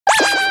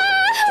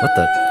What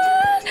the?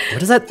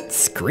 What is that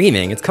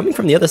screaming? It's coming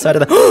from the other side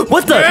of the...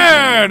 What the?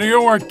 Man,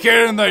 you weren't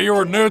kidding that you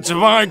were new to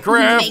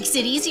Minecraft. Makes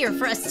it easier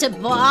for us to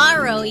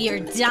borrow your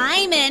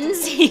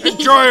diamonds.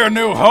 Enjoy your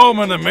new home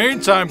in the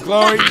meantime,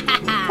 Chloe.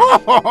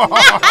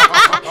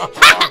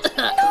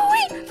 No,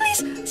 wait,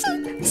 please,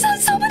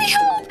 somebody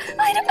help.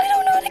 I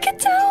don't know how to get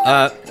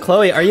down.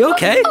 Chloe, are you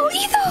okay? Oh,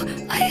 Etho,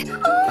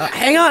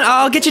 Hang on,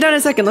 I'll get you down in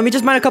a second. Let me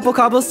just mine a couple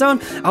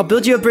cobblestone. I'll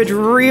build you a bridge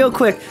real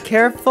quick.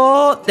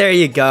 Careful. There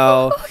you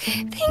go.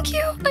 Okay, thank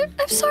you.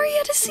 I'm sorry you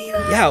had to see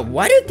that. Yeah,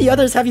 why did the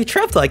others have you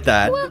trapped like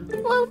that? Well,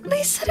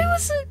 they said it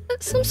was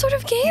some sort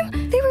of game.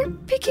 They were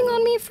picking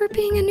on me for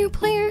being a new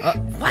player.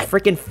 What?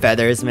 Freaking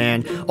feathers,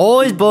 man.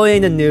 Always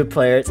bullying the new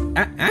players.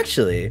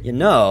 Actually, you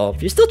know,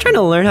 if you're still trying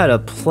to learn how to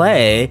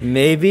play,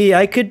 maybe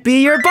I could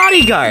be your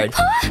bodyguard.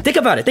 Huh? Think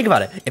about it.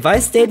 If I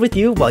stayed with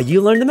you while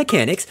you learned the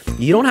mechanics,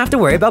 you don't have to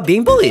worry about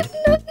being bullied.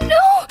 No.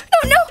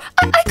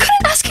 I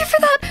couldn't ask you for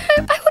that.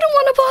 I wouldn't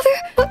want to bother.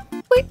 But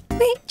wait,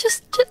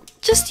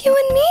 just you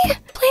and me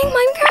playing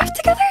Minecraft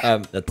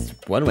together? That's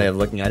one way of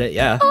looking at it,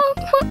 yeah.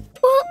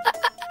 Well,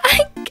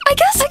 I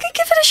guess I could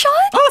give it a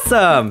shot.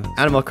 Awesome!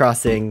 Animal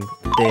Crossing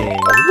thing.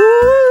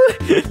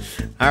 Woo!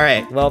 All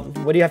right, well,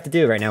 what do you have to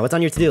do right now? What's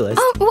on your to-do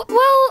list?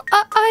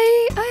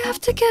 I have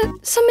to get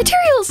some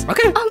materials.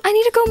 Okay. I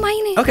need to go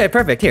mining. Okay,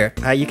 perfect. Here,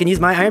 you can use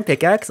my iron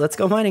pickaxe. Let's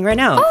go mining right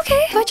now.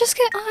 Okay, if I just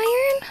get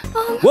iron,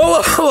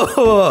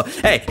 Whoa.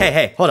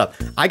 Hey, hold up.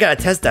 I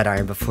gotta test that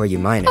iron before you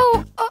mine it.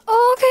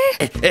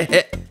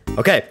 Okay.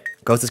 Okay,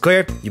 coast is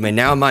clear. You may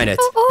now mine it.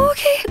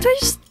 Okay. Do I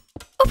just...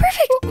 Oh,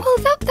 perfect. Well,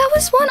 that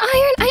was one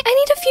iron. I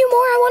need a few more.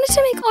 I wanted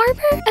to make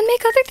armor and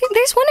make other things.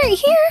 There's one right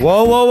here.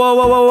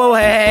 Whoa.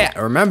 Hey.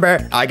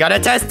 Remember, I gotta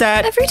test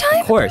that. Every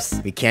time? Of course.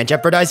 We can't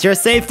jeopardize your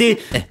safety.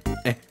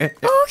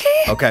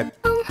 Okay. Okay.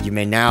 You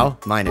may now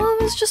mine it. Well,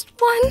 it was just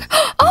one.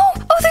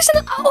 There's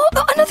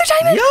another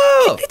diamond.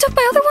 Yo! They took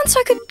my other one so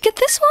I could get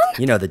this one.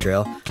 You know the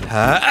drill. Whoa.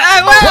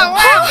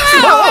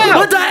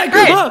 What the heck?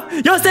 Hey. Whoa.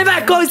 Yo, stay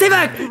back, Chloe, stay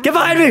back. Get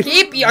behind me.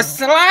 Keep your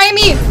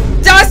slimy,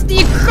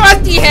 dusty,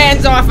 crusty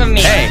hands off of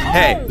me.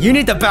 Hey, you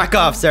need to back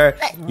off, sir.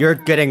 You're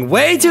getting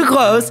way too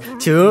close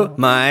to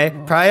my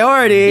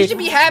priority. You should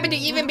be happy to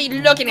even be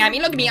looking at me.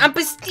 Look at me, I'm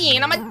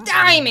pristine, I'm a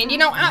diamond. You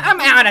know, I'm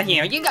out of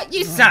here.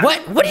 You suck.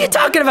 What are you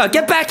talking about?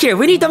 Get back here.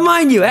 We need to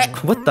mine you. Hey,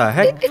 what the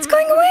heck? It's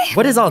going away.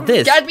 What is all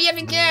this? Just be if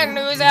you can,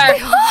 loser.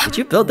 Did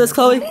you build this,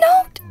 Chloe?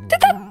 No, did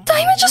that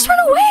diamond just run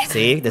away?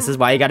 See, this is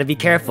why you gotta be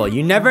careful.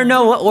 You never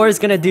know what ore is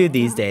gonna do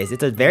these days.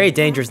 It's a very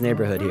dangerous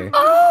neighborhood here.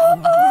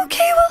 Oh,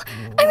 okay. Well,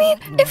 I mean,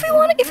 if we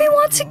want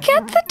to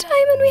get the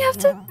diamond, we have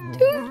to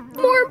do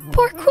more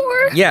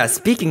parkour. Yeah,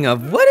 speaking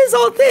of, what is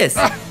all this?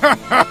 Do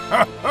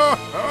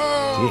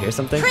you hear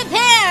something?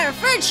 Prepare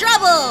for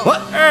trouble!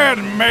 What?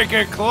 And make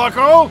it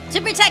clucko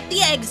To protect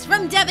the eggs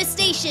from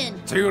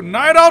devastation. to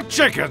unite all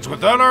chickens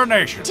within our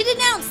nation. To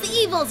denounce the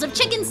evils of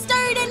chicken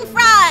stirred and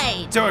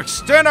fried. To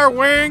extend our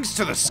wings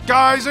to the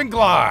skies and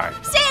glide.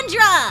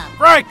 Sandra!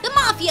 Frank, The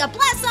Mafia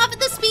blasts off at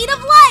the speed of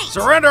light!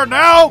 surrender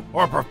now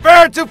or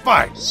prepare to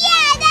fight.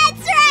 Yeah,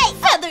 that's right!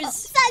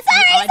 Feathers!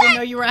 I didn't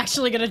know you were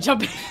actually gonna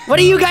jump in. What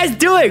are you guys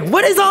doing?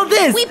 What is all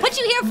this? We put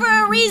you here for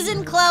a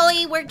reason,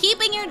 Chloe. We're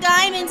keeping your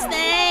diamonds,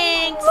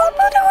 thanks.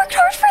 But I worked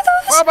hard for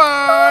those.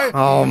 Bye-bye.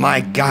 Oh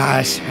my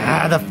gosh.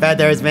 The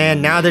feathers,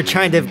 man. Now they're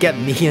trying to get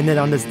me in it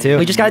on this too.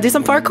 We just gotta do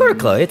some parkour,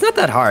 Chloe. It's not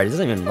that hard. It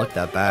doesn't even look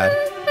that bad.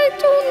 I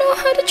don't know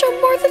how to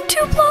jump more than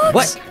 2 blocks.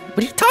 What?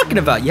 What are you talking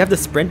about? You have the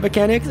sprint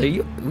mechanics? Are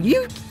you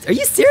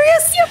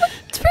serious? Yeah, but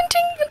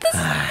sprinting,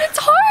 it's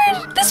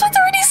hard. This one's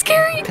already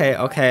scary.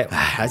 Okay.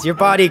 As your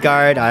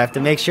bodyguard, I have to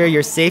make sure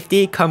your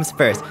safety comes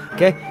first.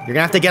 Okay? You're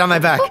gonna have to get on my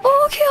back.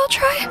 Oh, okay, I'll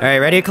try. All right,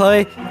 ready,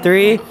 Chloe?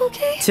 3,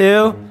 Okay.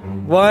 2,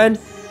 1.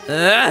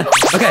 Okay.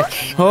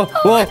 Whoa.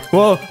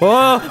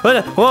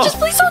 Just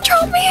please don't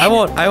drop me. I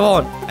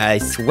won't. I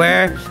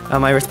swear on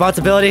my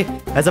responsibility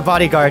as a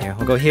bodyguard. Here,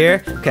 we'll go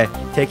here. Okay,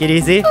 take it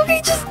easy.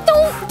 Okay, just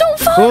don't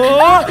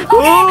fall.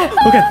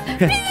 Okay.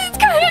 It's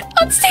kind of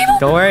unstable.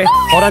 Don't worry.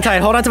 Hold on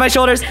tight. Hold on to my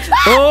shoulders. Okay.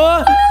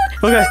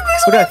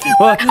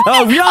 Whoa.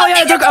 Oh,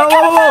 yeah.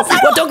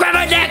 Whoa. Don't grab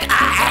my neck.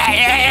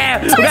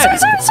 Sorry.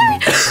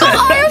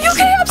 Are you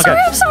okay? I'm sorry.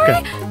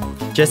 Okay.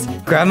 Just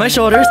grab my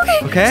shoulders.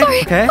 Okay.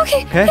 Sorry. Okay.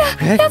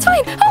 Yeah, that's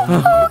fine.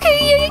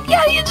 Okay.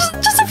 Yeah,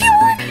 just a few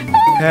more.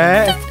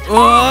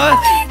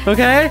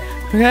 Okay.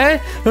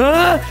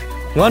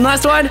 One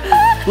last one.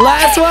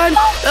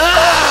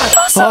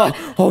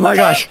 Oh my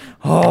gosh.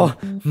 Oh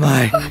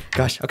my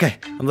gosh. Okay,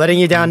 I'm letting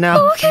you down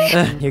now.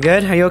 Okay. You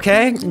good? Are you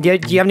okay? Do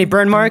you have any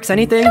burn marks?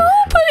 Anything? No,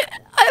 but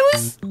I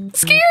was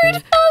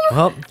scared.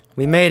 Well,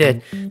 we made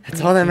it. That's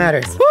all that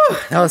matters. Whew,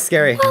 that was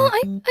scary. Well,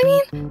 I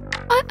mean,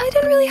 I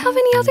didn't really have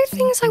any other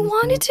things I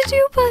wanted to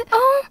do, but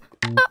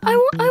I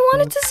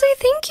wanted to say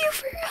thank you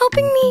for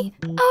helping me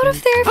out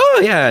of there.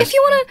 Yeah. If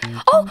you wanna,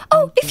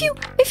 if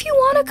you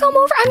wanna come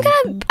over, I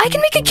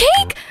can make a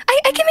cake.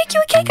 I can can make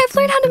you a cake. I've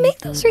learned how to make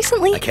those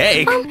recently. A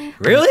cake?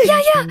 Really?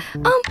 Yeah.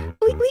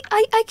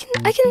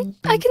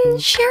 I can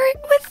share it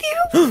with you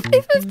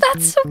if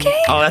that's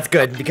okay. Oh, that's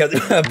good because,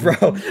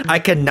 bro, I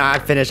could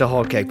not finish a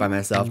whole cake by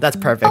myself. That's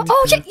perfect.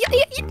 Oh yeah,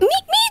 me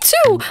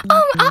too.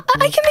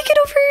 I can make it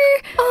over.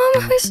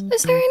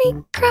 Is there any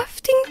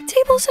crafting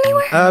tables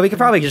anywhere? We could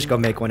probably just go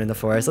make one in the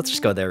forest. Let's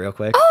just go there real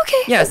quick. Oh,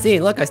 okay. Yeah, see,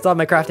 look, I still have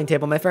my crafting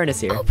table, my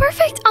furnace here. Oh,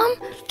 perfect.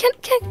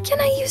 Can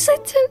I use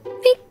it to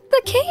make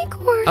the cake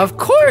or? Of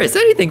course,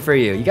 anything for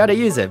you. You gotta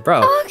use it,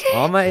 bro. Okay.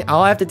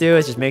 All I have to do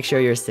is just make sure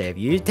you're safe.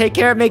 You take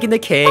care of making the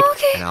cake,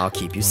 Okay. and I'll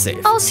keep you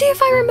safe. I'll see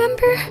if I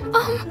remember.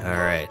 All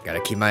right,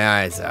 gotta keep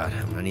my eyes out.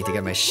 I'm gonna need to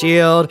get my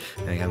shield.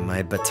 I got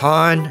my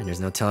baton, and there's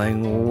no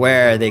telling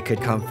where they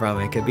could come from.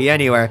 It could be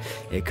anywhere.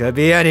 It could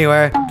be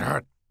anywhere.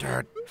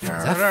 Is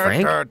that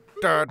Frank?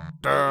 What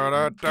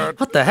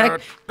the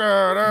heck?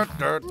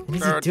 What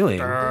is he doing?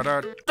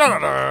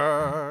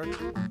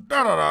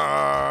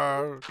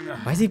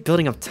 Why is he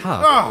building up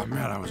top? Oh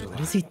man, I was What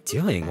is he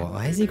doing?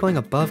 Why is he going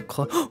above?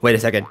 Wait a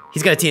second.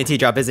 He's got a TNT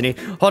drop, isn't he?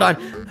 Hold on.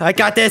 I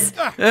got this.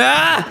 What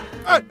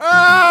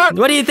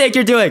do you think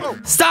you're doing?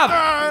 Stop!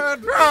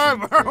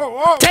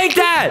 Take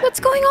that!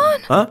 What's going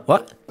on? Huh?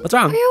 What? What's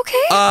wrong? Are you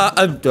okay?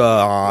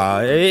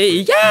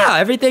 Yeah,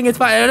 everything is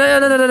fine.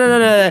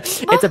 No.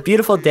 It's a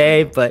beautiful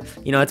day, but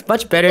you know, it's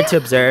much better to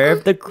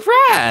observe the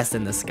grass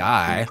in the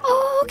sky.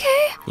 Oh,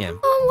 okay. Yeah.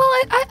 Well,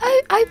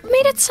 I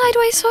made it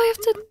sideways, so I have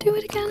to do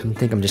it again. I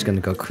think I'm just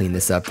gonna go clean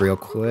this up real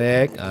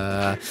quick.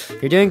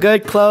 You're doing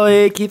good,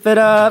 Chloe. Keep it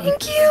up.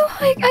 Thank you.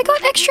 I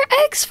got extra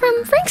eggs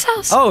from Frank's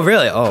house. Oh,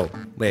 really? Oh,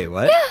 wait,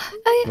 what? Yeah.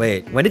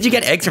 Wait, when did you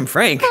get eggs from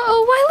Frank? A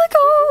while ago,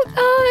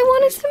 I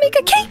wanted to make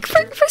a cake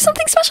for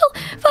something special,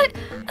 but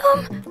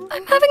I'm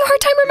having a hard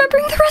time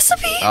remembering the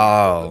recipe.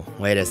 Oh,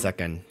 wait a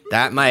second.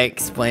 That might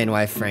explain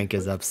why Frank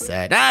is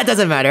upset. It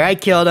doesn't matter. I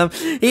killed him.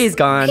 He's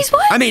gone. He's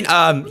what? I mean,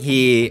 I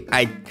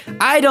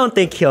don't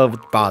think he'll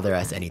bother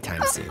us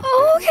anytime soon.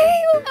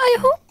 Okay. Well, I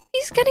hope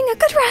he's getting a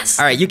good rest.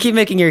 All right, you keep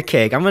making your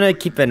cake. I'm gonna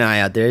keep an eye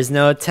out. There's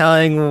no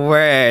telling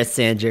where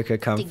Sandra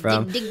could come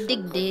from. Dig.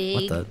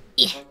 What the?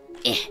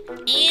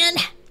 And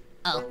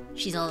oh,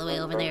 she's all the way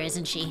over there,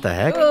 isn't she? The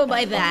heck? Oh,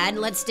 my bad.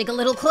 Let's dig a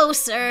little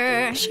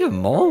closer. Is she a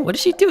mole? What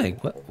is she doing?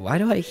 Why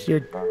do I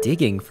hear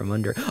digging from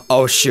under?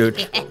 Oh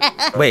shoot!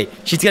 Wait,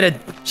 she's gonna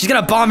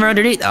bomb her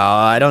underneath. Oh,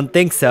 I don't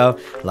think so.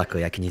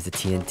 Luckily, I can use the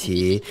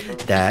TNT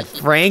that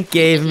Frank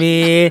gave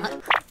me. No!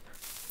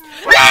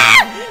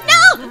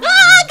 Oh,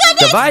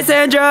 goodness! Goodbye,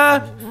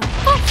 Sandra.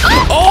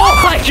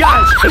 Oh my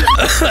gosh!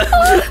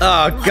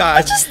 Oh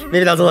gosh,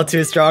 maybe that was a little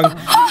too strong.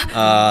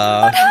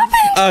 What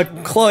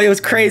happened? Chloe, it was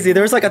crazy.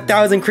 There was like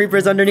 1,000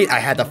 creepers underneath. I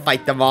had to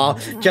fight them all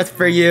just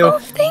for you. Oh,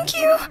 thank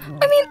you.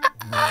 I mean,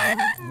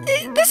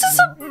 this is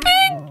a big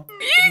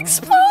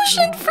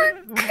explosion for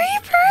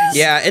creepers.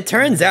 Yeah, it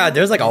turns out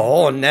there's like a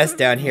whole nest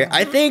down here.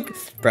 I think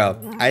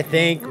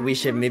we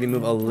should maybe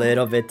move a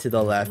little bit to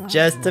the left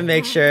just to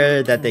make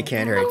sure that they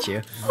can't hurt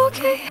you.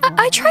 Okay.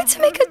 I tried to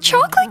make a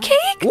chocolate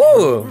cake.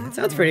 Ooh, that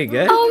sounds pretty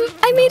good.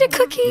 I made a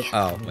cookie.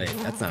 Oh, wait,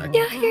 that's not a...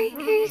 Yeah, here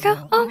you go.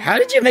 How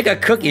did you make a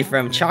cookie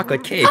from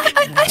chocolate cake?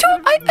 I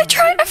tried.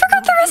 I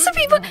forgot the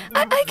recipe, but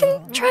I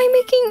can try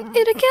making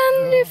it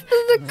again if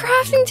the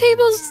crafting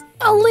table's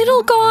a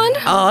little gone.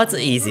 Oh, it's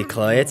easy,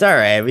 Chloe. It's all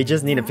right. We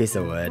just need a piece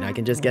of wood. I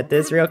can just get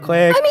this real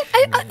quick. I mean,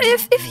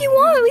 if you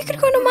want, we could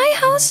go to my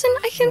house and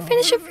I can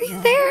finish it for you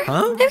there.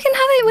 Huh? And we can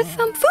have it with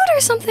food or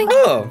something.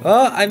 Oh,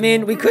 well, I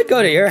mean, we could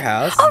go to your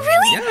house. Oh,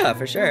 really? Yeah,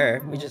 for sure.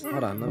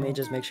 Hold on. Let me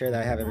just make sure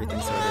that I have everything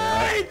sorted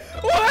out.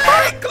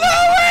 Wait,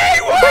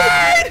 Chloe,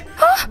 wait!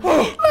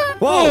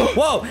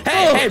 Whoa!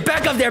 Hey,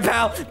 back up there,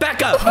 pal.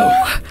 Back up.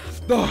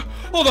 Oh,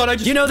 hold on,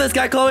 You know this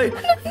guy, Chloe?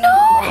 No.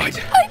 I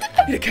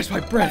need to catch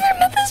my breath. I've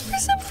met this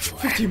person before.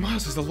 15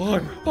 miles is a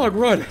long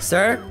run.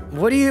 Sir,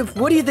 what do you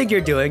think you're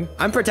doing?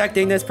 I'm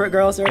protecting this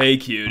girl, sir. Hey,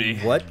 cutie.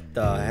 What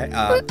the heck?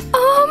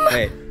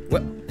 Wait,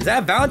 what? Is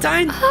that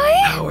Valentine?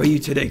 Hi. How are you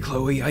today,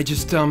 Chloe? I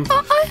just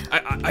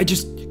I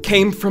just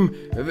came from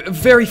a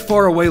very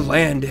far away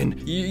land, and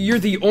you're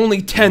the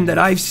only 10 that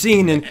I've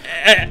seen in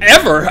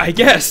ever, I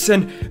guess.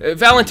 And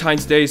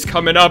Valentine's Day is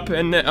coming up,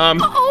 and I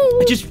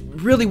just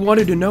really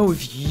wanted to know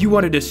if you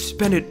wanted to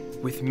spend it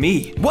with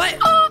me. What?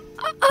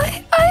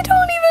 I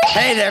don't even.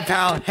 Hey there,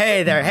 pal.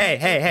 Hey there.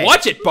 Hey.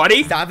 Watch it,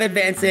 buddy. Stop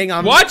advancing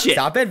on. Watch it.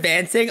 Stop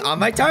advancing on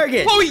my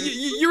target. Chloe,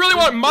 you really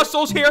want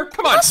muscles here?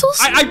 Come on. Muscles?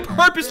 I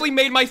purposely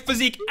made my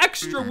physique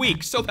extra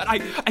weak so that I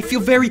feel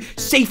very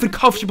safe and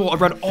comfortable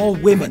around all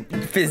women.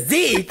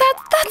 Physique?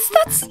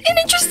 That's an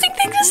interesting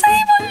thing to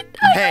say, but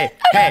I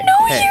don't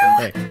know you.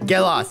 Hey, get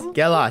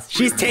lost.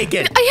 She's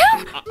taken. I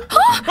am?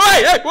 Huh?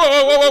 Hey,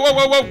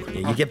 whoa.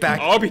 Yeah, you get back.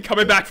 I'll be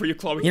coming back for you,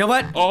 Chloe. You know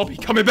what? I'll be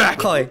coming back.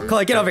 Chloe,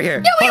 get over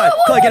here. wait, Hold on,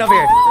 whoa, Chloe, get over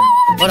here.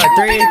 Hold on, Be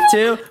careful. 3,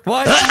 2,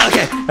 1.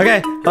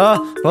 Okay. Well.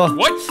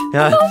 What?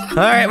 All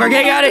right, we're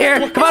getting out of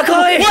here. Come on,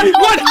 Chloe.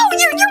 What? Oh,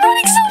 you're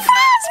running so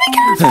fast. Be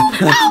careful.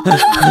 Ow.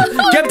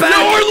 Get back.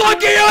 You're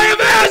lucky I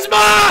have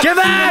asthma! Get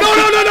back. No.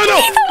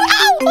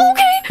 Ow.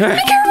 Okay. Be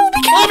careful.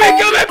 I'll be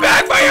coming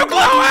back for you,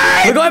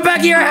 Chloe! We're going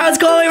back to your house,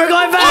 Chloe. We're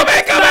going back. I'll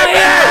be coming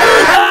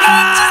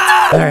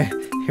All right,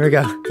 here we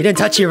go. He didn't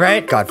touch you,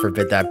 right? God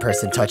forbid that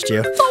person touched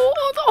you. Oh,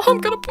 I'm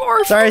gonna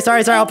barf. Sorry.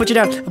 I'll put you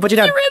down. You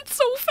ran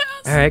so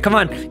fast. All right, come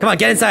on,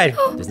 get inside.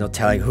 There's no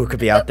telling who could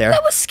be out there.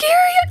 That was scary.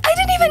 I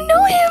didn't even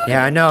know him.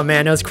 Yeah, I know,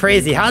 man. It was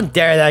crazy. How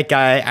dare that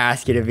guy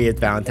ask you to be his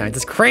Valentine's?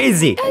 It's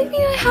crazy. I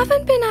mean, I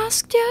haven't been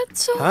asked yet,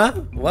 so.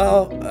 Huh?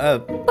 Well,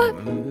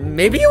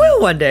 maybe you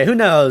will one day. Who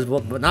knows?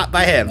 Well, not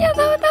by him. Yeah,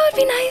 that would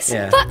be nice.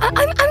 Yeah. But I'm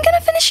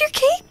gonna finish your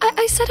cake.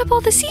 I set up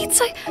all the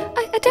seats.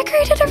 I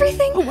decorated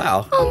everything. Oh,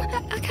 wow.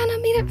 I kind of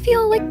made it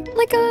feel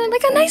like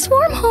a nice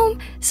warm home.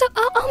 So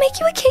I'll make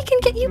you a cake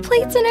and get you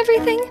plates and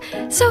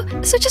everything. So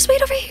just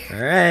wait over here. All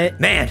right.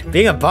 Man,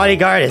 being a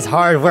bodyguard is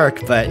hard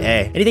work, but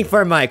hey, anything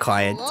for my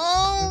client.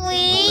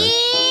 Chloe!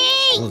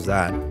 What was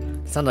that?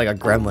 Sounded like a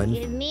gremlin.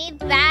 Give me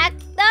back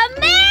the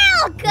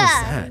milk! What was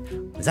that?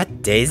 Is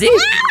that Daisy? Chloe!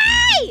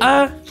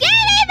 Give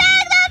me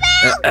back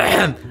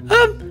the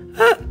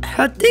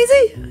milk!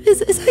 Daisy? Is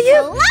that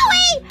you?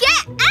 Chloe,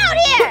 get out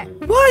here!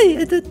 Why?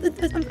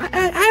 I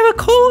have a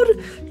cold.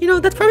 You know,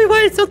 that's probably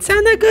why it don't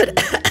sound that good.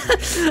 I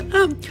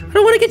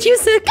don't want to get you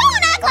sick.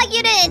 Don't act like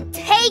you didn't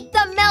take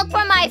the milk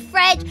from my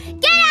fridge.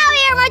 Get out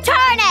here and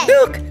return it!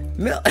 Milk?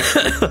 Milk?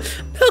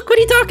 What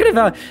are you talking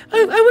about?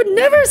 I would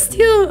never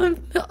steal milk.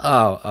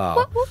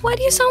 Oh. Why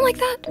do you sound like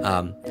that?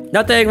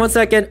 Nothing. 1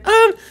 second.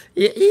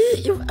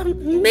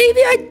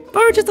 Maybe I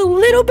borrowed just a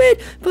little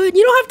bit, but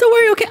you don't have to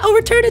worry. Okay, I'll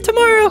return it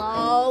tomorrow.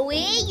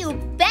 Chloe, you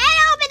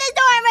better open the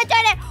door and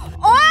return it,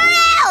 or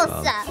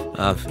else!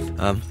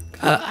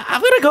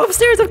 I'm gonna go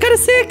upstairs. I'm kind of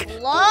sick.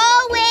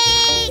 Chloe,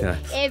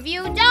 if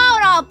you don't,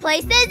 I'll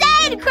place this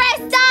in,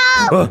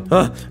 Crystal!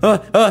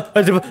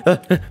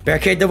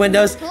 Barricade the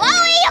windows. Chloe,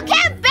 you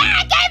can't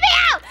barricade me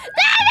out!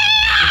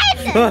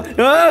 Let me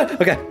in!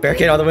 Okay,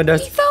 barricade all the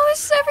windows. Etho,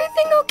 is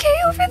everything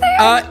okay over there?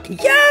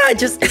 Yeah,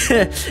 just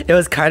it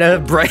was kind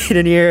of bright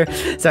in here,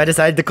 so I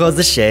decided to close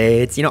the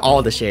shades. You know,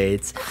 all the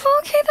shades.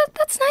 Okay,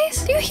 that's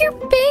nice. Do you hear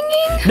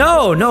banging?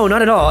 No,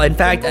 not at all. In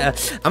fact,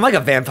 I'm like a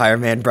vampire,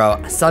 man,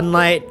 bro.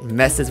 Sunlight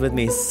messes with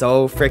me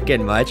so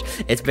freaking much.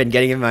 It's been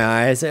getting in my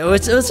eyes. It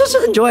was just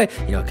a joy.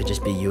 You know, it could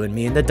just be you and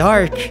me in the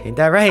dark. Ain't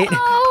that right?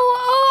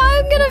 Oh,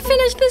 I'm gonna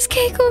finish this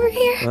cake over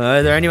here.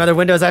 Are there any other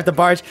windows I have to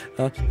barge?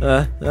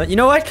 You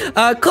know what?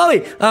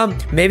 Chloe,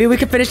 maybe we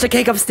could finish the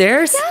cake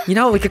upstairs? Yeah. You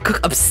know, we could cook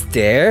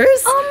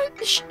upstairs?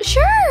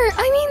 Sure.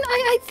 I mean,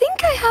 I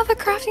think I have a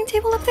crafting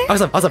table up there.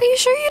 Awesome. Are you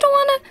sure you don't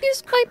want to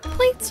use my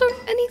plates or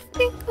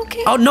anything?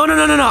 Okay. Oh, no.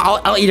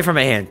 I'll eat it from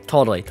my hand.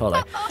 Totally.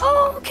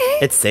 Oh, okay.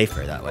 It's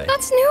safer that way.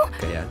 That's new.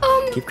 Okay, yeah.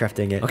 Keep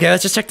crafting it. Okay,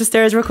 let's just check the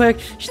stairs real quick.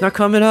 She's not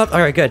coming up.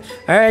 All right, good.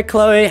 All right,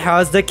 Chloe,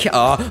 how's the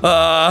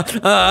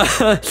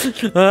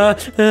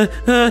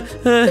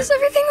Is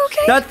everything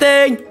okay?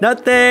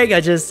 Nothing.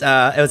 I just,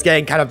 it was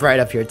getting kind of bright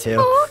up here too.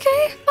 Oh,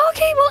 okay.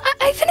 Well,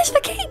 I finished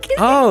the cake.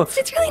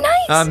 It's really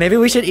nice. Maybe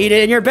we should eat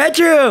it in your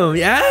bedroom.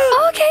 Yeah.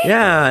 Okay.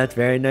 Yeah, it's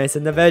very nice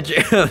in the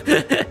bedroom.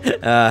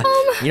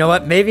 You know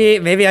what?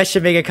 Maybe I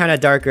should make it kind of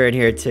darker in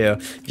here too.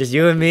 Just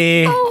you and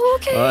me. Oh,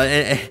 okay.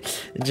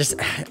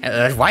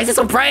 Why is it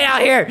so bright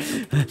out here?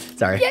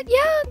 Sorry. Yeah.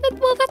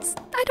 Well,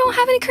 I don't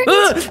have any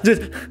curtains.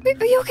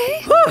 Are you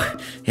okay?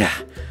 Yeah,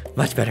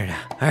 much better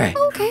now. All right.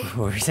 Okay. What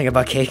were you saying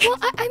about cake? Well,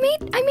 I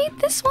made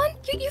this one.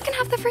 You can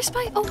have the first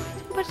bite. Oh,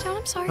 put it down.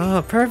 I'm sorry.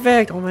 Oh,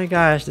 perfect. Oh my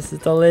gosh, this is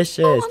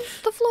delicious. On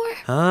the floor.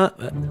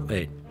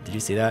 Wait, did you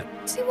see that?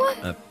 See what?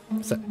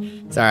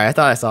 Sorry, I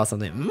thought I saw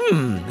something.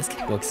 This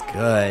cake looks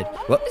good.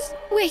 What?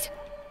 Wait.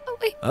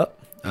 Oh,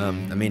 I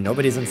mean,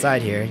 nobody's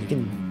inside here. You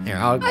can, here,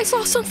 I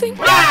saw something.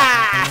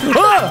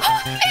 Oh!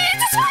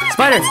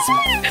 Spider!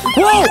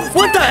 Whoa,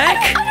 what the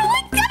heck?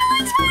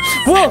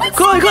 Whoa,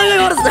 Chloe,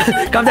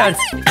 calm down.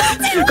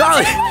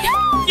 Chloe!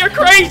 You're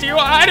crazy!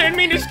 I didn't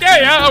mean to scare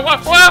you!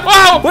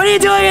 Whoa! What are you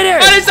doing in here?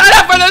 I didn't sign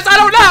up for this! I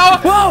don't know!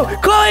 Whoa,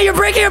 Chloe, you're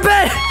breaking your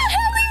bed!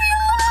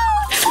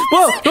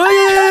 Whoa!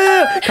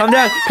 Calm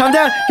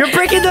down! You're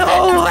breaking the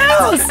whole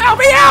house! Help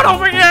me out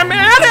over here,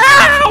 man!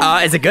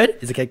 Help! Is it good?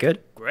 Is the cake good?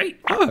 Great.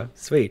 Oh,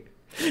 sweet.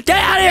 Get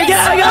out of here! Get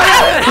out!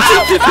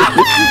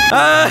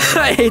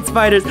 I hate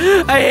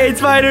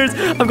spiders.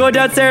 I'm going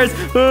downstairs.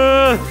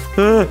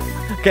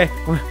 Okay,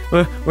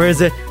 where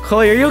is it?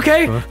 Chloe, are you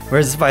okay?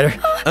 Where's the spider?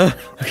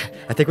 Okay,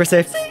 I think we're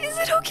safe. Is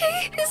it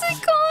okay? Is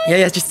it gone?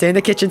 Yeah, just stay in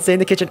the kitchen.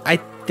 I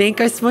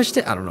think I smushed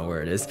it. I don't know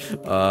where it is.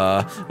 Hold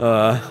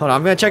on,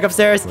 I'm gonna check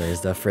upstairs.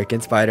 Where's the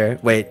freaking spider?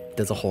 Wait,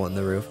 there's a hole in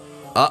the roof.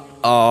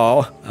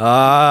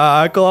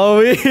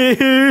 Chloe.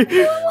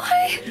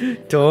 Why?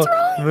 Don't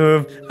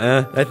move.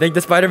 I think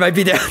the spider might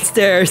be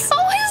downstairs.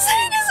 Oh, is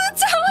it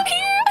down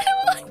here? I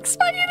don't like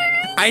spiders.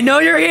 I know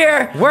you're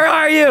here. Where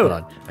are you? Hold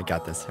on, I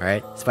got this. All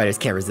right, spiders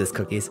can't resist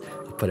cookies.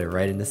 I'll put it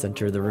right in the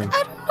center of the room.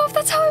 I don't know if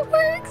that's how it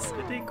works.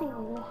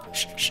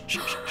 Shh.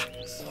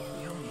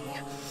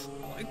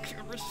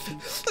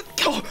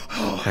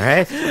 All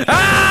right.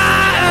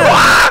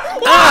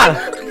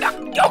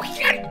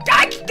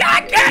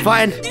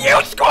 Fine.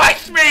 You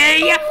squished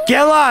me!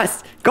 Get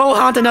lost. Go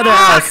haunt another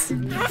house.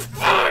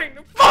 Fine.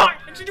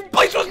 This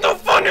place was no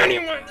fun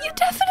anyway. You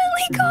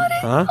definitely got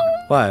it. Huh?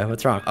 Why?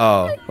 What's wrong?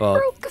 Oh, well.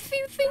 Broke a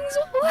few things.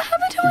 What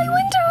happened to my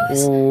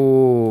windows.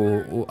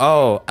 Ooh.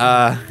 Oh,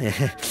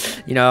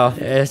 you know,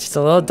 it's just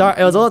a little dark.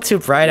 It was a little too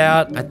bright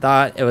out. I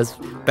thought it was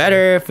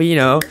better if we, you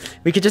know,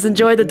 we could just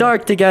enjoy the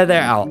dark together.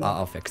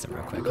 I'll fix them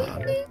real quick. Hold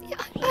on.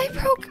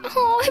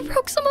 I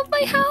broke some of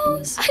my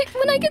house.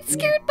 When I get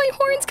scared, my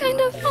horns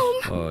kind of,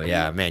 Oh,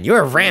 yeah, man. You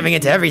were ramming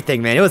into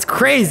everything, man. It was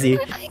crazy.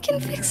 I can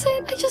fix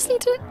it. I just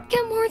need to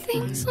get more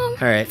things. All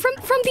right. From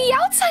the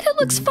outside, it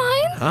looks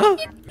fine. Huh?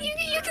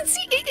 You can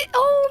see it.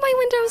 Oh, my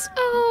windows.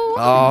 Oh.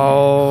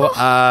 Oh,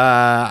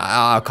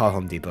 I'll call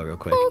Home Depot real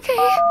quick.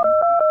 Okay.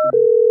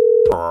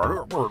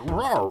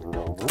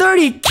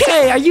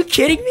 30K? Are you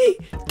kidding me?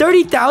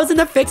 30,000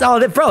 to fix all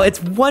of it? Bro,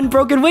 it's one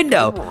broken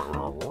window.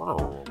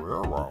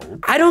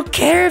 I don't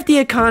care if the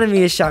economy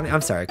is shot.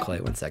 I'm sorry, Chloe,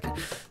 1 second.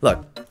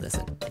 Look,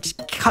 listen, just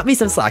cut me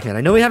some slack, man.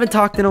 I know we haven't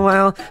talked in a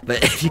while,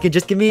 but if you could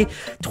just give me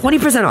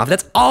 20% off,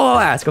 that's all I'll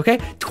ask, okay?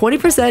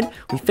 20%,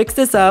 we fix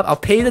this up, I'll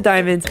pay you the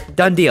diamonds,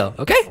 done deal,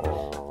 okay?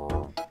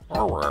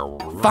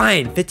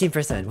 Fine,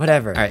 15%,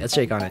 whatever. All right, let's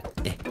shake on it.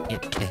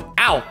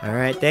 Ow! All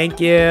right, thank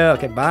you.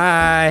 Okay,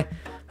 bye.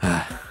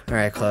 All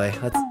right, Chloe,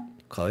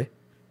 Chloe?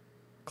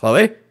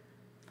 Chloe?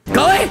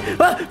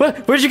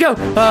 Where'd you go?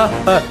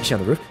 Is she on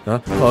the roof?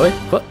 Chloe?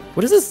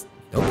 What is this?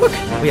 Notebook?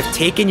 We have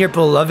taken your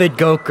beloved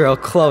goat girl,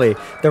 Chloe.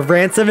 The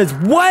ransom is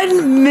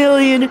 1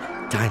 million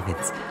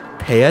diamonds.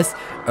 Pay us,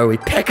 or we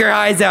pick her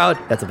eyes out.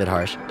 That's a bit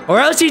harsh. Or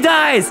else she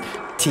dies.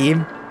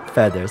 Team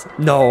Feathers.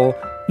 No.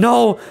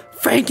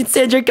 Frank and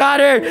Sandra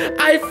got her.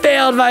 I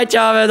failed my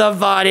job as a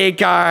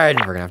bodyguard.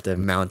 We're gonna have to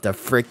mount a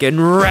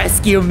freaking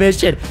rescue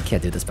mission.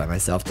 Can't do this by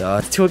myself, though.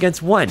 It's 2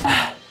 against 1.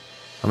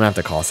 I'm gonna have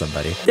to call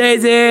somebody.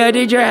 Daisy, I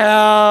need your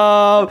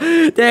help!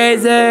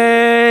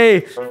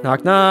 Daisy!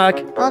 Knock, knock.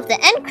 Well, if the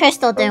end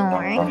crystal didn't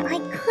work, I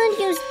could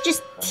use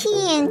just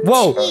TNT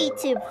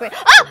to break.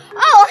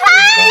 Oh,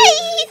 hi,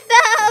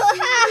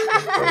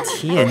 Etho!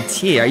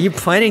 TNT? Are you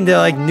planning to,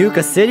 like, nuke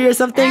a city or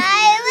something? What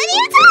are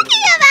you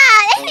talking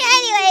about?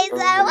 Anyways,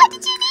 what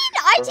did you need?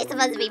 Aren't you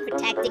supposed to be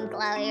protecting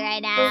Chloe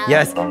right now?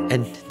 Yes,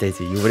 and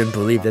Daisy, you wouldn't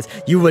believe this.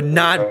 You would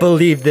not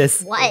believe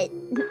this. What?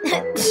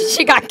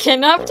 She got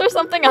kidnapped or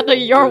something under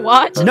your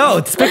watch? No,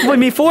 Despicable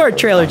Me 4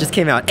 trailer just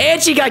came out,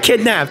 and she got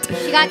kidnapped.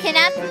 She got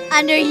kidnapped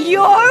under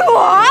your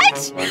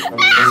watch?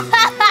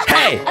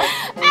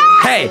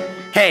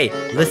 Hey,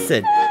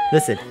 listen.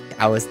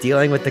 I was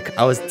dealing with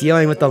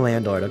the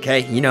landlord, okay?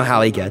 You know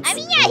how he gets. I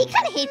mean, yeah, he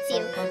kind of hates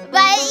you,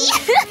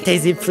 but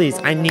Daisy, please,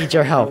 I need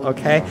your help,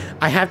 okay?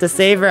 I have to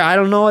save her. I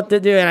don't know what to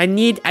do, and I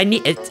need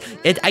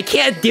it. I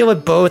can't deal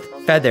with both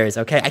Feathers,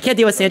 okay? I can't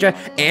deal with Sandra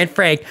and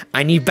Frank.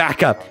 I need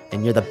backup,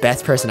 and you're the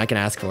best person I can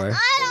ask for.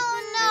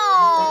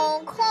 I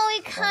don't know.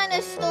 Chloe kind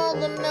of stole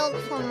the milk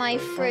from my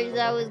fridge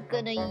that I was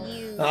gonna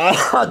use.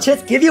 I'll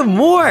just give you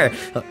more.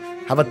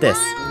 How about this?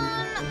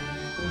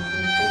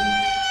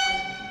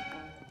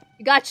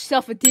 You got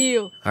yourself a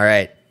deal. All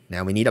right,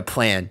 now we need a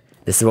plan.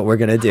 This is what we're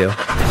gonna do.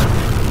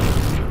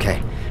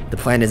 Okay, the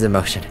plan is in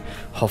motion.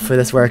 Hopefully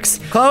this works.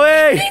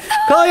 Chloe!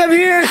 Chloe, I'm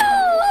here!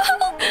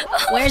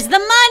 Where's the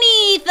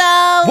money,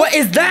 Etho? What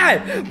is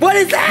that? What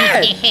is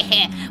that?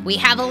 We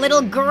have a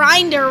little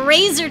grinder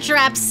razor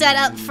trap set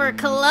up for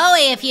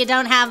Chloe if you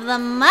don't have the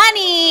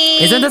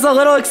money. Isn't this a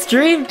little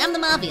extreme? I'm the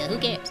mafia, who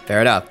cares?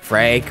 Fair enough.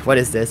 Frank, what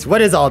is this?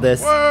 What is all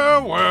this?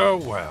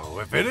 Well,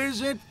 if it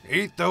isn't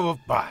Etho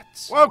of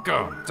Bots.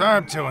 Welcome.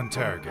 Time to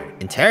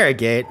interrogate.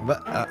 Interrogate?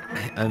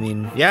 I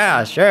mean,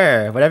 yeah,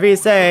 sure. Whatever you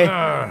say.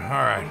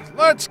 Alright.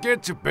 Let's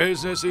get to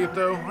business,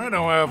 Etho. I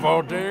don't have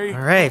all day.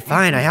 All right,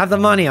 fine. I have the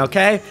money,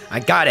 okay?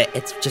 I got it.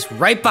 It's just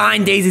right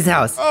behind Daisy's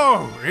house.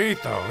 Oh,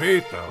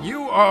 Etho.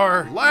 You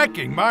are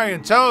lacking my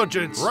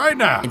intelligence right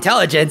now.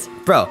 Intelligence?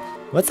 Bro,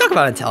 let's talk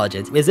about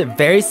intelligence. Is it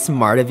very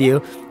smart of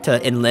you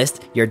to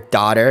enlist your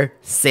daughter,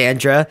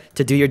 Sandra,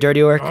 to do your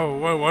dirty work? Oh,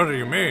 what do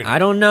you mean? I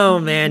don't know,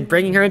 man.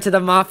 Bringing her into the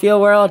mafia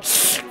world?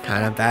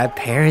 Kind of bad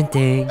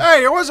parenting.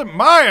 Hey, it wasn't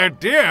my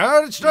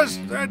idea. It's just,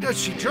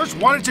 she just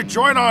wanted to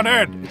join on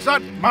in. It's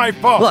not my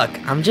fault. Look,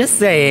 I'm just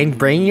saying,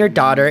 bringing your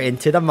daughter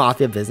into the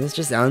mafia business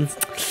just sounds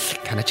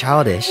kind of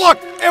childish. Look,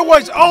 it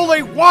was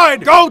only one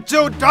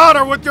go-to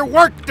daughter with your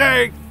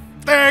workday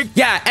thing.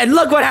 Yeah, and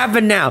look what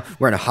happened now.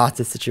 We're in a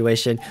hostage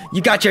situation.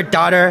 You got your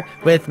daughter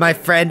with my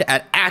friend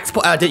at Axe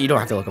Point. You don't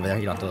have to look over there.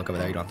 You don't have to look over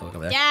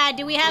there. Dad,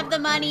 do we have the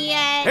money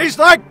yet? He's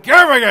not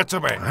giving it to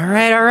me. All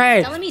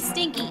right. Telling me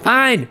stinky.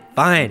 Fine.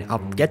 I'll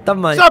get the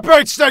money. Stop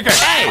being stinking.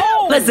 Hey,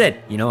 listen.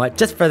 You know what?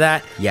 Just for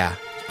that, yeah,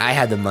 I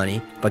had the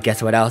money. But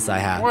guess what else I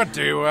have? What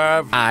do you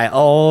have? I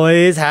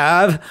always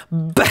have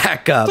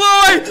backup.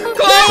 Chloe!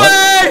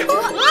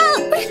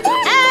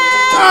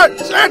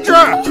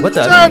 Sandra! What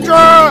the?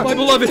 Sandra! My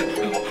beloved,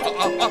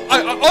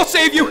 I'll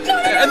save you,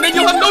 and then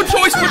you'll have no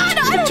choice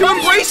but to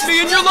embrace me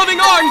in your loving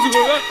arms.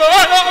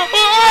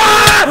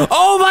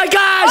 Oh my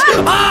gosh!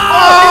 Oh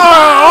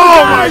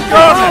my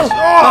goodness!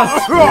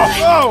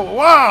 Oh,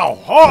 wow!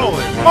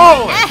 Holy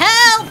moly!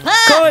 Help!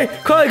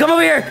 Chloe, come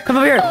over here.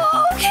 Okay.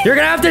 You're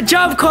gonna have to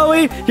jump,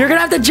 Chloe. You're gonna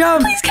have to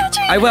jump. Please catch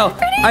me. I will.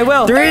 Ready? I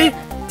will. 3,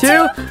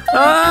 Okay.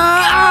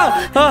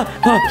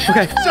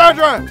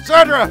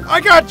 Sandra, I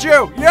got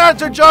you. You have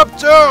to jump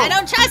too. I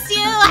don't trust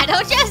you. I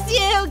don't trust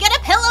you. Get a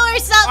pillow or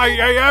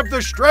something. I have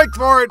the strength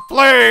for it,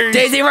 please.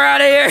 Daisy, we're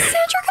out of here.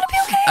 Sandra gonna be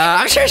okay?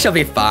 I'm sure she'll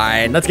be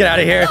fine. Let's get out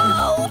of here.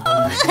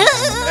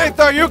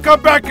 Etho, you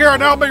come back here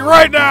and help me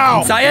right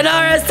now.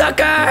 Sayonara,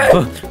 sucker.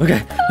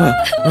 Okay.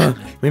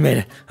 We made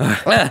it.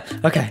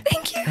 Okay.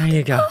 Thank you. There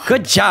you go.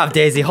 Good job,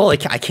 Daisy. Holy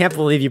cow, I can't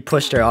believe you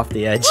pushed her off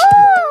the edge.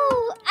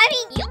 Ooh, I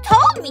mean, you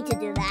told me to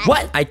do that.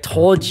 What? I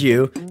told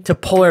you to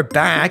pull her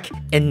back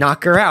and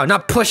knock her out,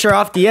 not push her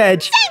off the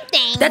edge. Same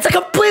thing. That's a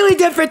completely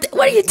different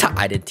What are you talking?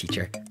 I didn't teach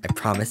her. I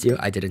promise you,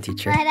 I didn't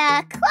teach her.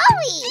 But,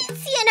 Chloe,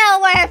 you know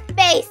we're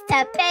face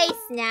to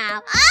face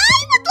now.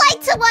 I would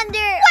like to wonder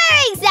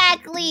where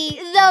exactly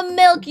the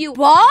milk you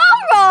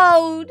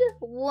borrowed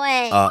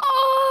went. I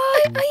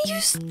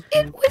used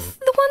it with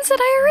the ones that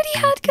I already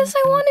had because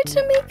I wanted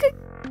to make a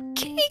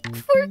cake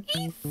for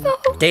Etho.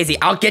 Daisy,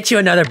 I'll get you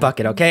another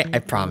bucket, okay? I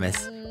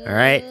promise. All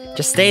right?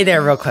 Just stay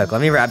there real quick. Let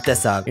me wrap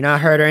this up. You're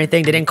not hurt or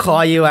anything? They didn't claw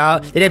you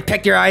out? They didn't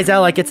pick your eyes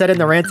out like it said in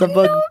the ransom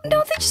book?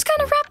 No, they just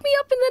kind of wrapped me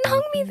up and then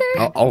hung me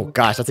there. Oh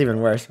gosh, that's even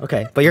worse.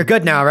 Okay, but you're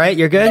good now, right?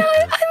 You're good?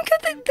 Yeah, I'm good.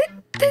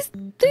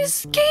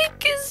 This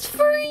cake is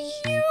for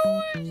you.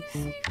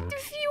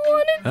 If you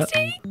want to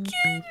take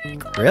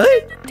it.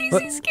 Really?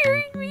 Daisy's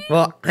scaring me.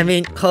 Well, I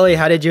mean, Chloe,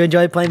 how did you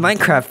enjoy playing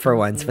Minecraft for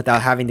once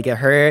without having to get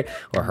hurt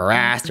or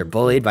harassed or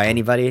bullied by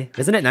anybody?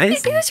 Isn't it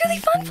nice? It was really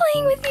fun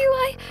playing with you.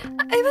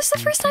 It was the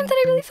first time that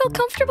I really felt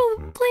comfortable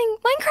playing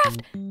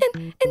Minecraft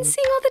and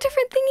seeing all the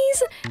different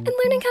thingies and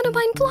learning how to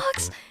mine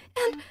blocks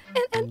and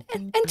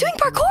doing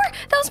parkour.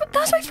 That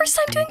was my first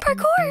time doing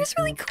parkour. It was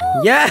really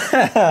cool.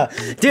 Yeah!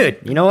 Dude,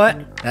 you know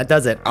what? That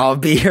does it. I'll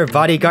be your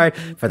bodyguard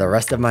for the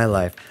rest of my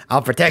life.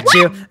 I'll protect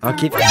you. I'll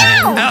keep... Whoa!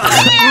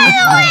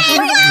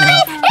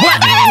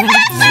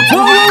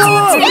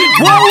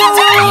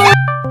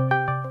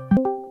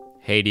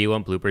 Hey, do you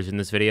want bloopers in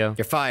this video?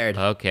 You're fired.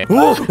 Okay.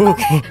 Ooh,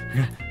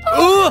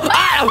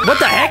 what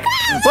the heck?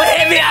 What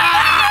hit me?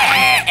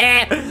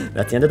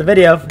 That's the end of the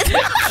video.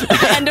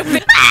 End of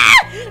it.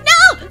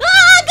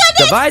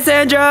 Goodbye,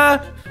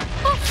 Sandra.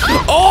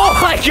 Oh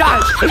my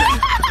gosh.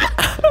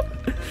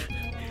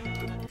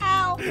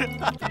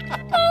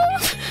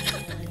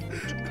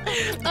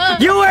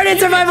 You weren't in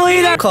survival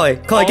either. Chloe,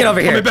 get over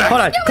here.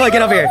 Hold on. Chloe,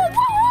 get over here.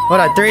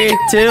 Hold on. 3,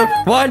 2,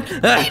 1.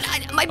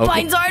 My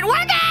blinds aren't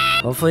working.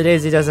 Hopefully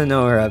Daisy doesn't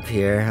know we're up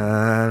here.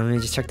 Let me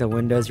just check the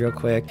windows real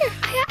quick.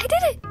 I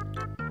did it.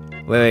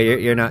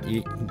 Wait, you're not.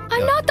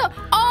 I'm not the.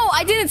 Oh,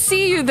 I didn't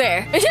see you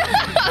there.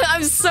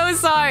 I'm so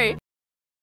sorry.